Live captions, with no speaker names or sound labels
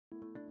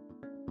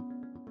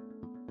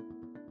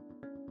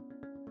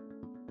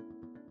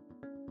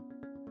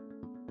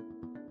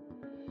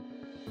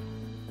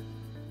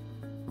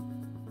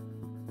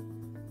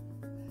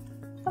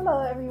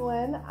Hello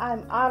everyone,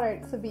 I'm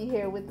honored to be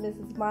here with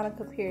Mrs.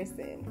 Monica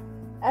Pearson.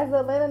 As an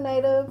Atlanta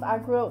native, I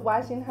grew up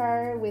watching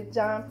her with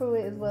John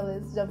Truitt as well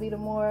as Jovita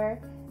Moore,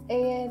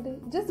 and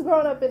just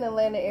growing up in the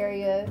Atlanta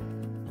area,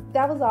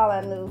 that was all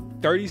I knew.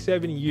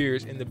 37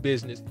 years in the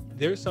business,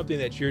 there's something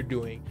that you're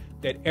doing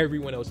that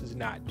everyone else is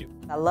not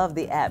doing. I love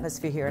the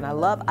atmosphere here, and I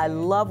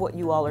love what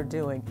you all are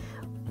doing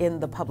in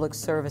the public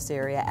service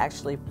area,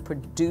 actually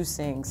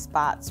producing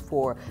spots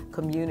for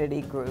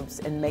community groups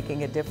and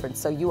making a difference.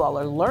 So you all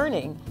are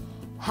learning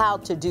how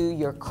to do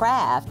your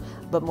craft,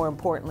 but more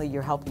importantly,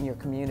 you're helping your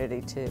community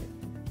too.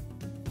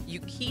 You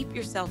keep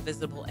yourself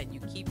visible and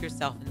you keep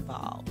yourself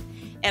involved.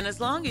 And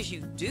as long as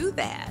you do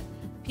that,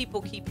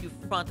 people keep you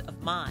front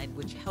of mind,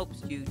 which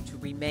helps you to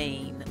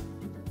remain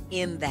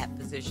in that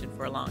position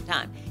for a long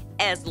time.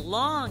 As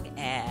long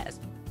as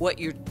what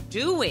you're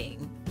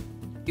doing,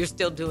 you're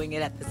still doing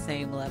it at the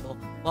same level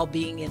while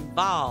being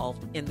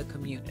involved in the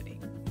community.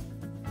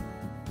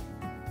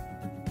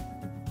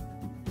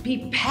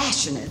 Be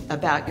passionate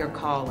about your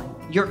calling,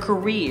 your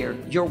career,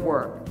 your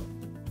work.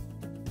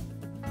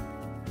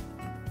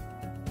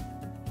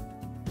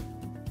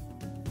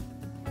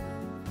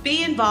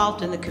 Be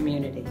involved in the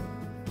community.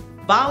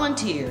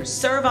 Volunteer,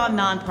 serve on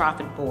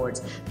nonprofit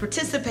boards,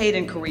 participate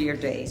in career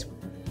days.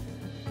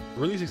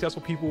 Really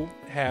successful people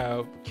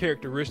have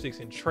characteristics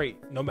and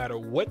traits, no matter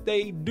what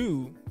they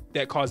do,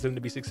 that cause them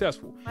to be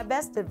successful. My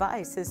best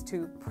advice is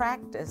to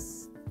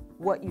practice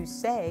what you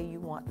say you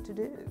want to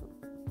do.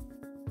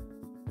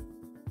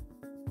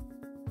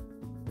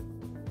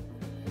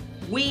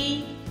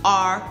 We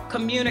are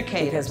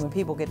communicators. Because when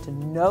people get to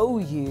know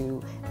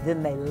you,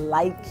 then they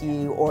like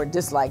you or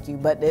dislike you,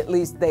 but at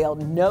least they'll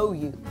know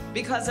you.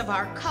 Because of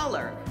our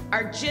color,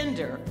 our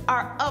gender,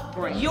 our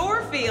upbringing.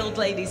 Your field,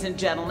 ladies and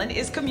gentlemen,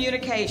 is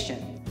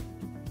communication.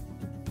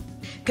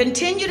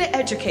 Continue to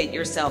educate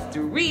yourself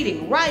through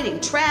reading, writing,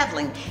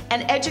 traveling,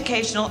 and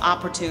educational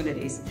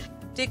opportunities.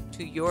 Stick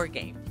to your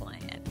game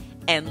plan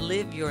and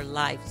live your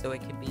life so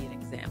it can be an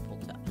example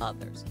to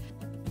others.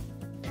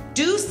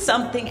 Do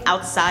something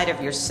outside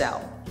of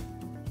yourself.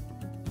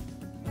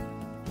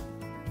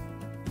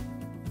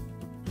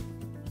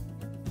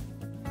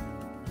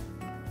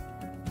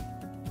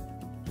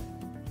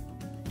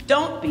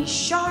 Don't be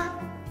sharp,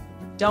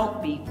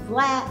 don't be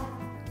flat,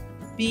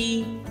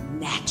 be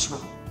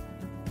natural.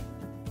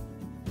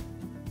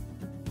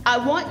 I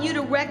want you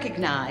to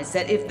recognize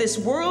that if this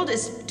world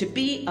is to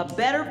be a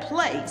better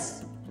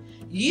place,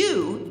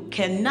 you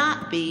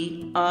cannot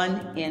be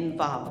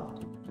uninvolved.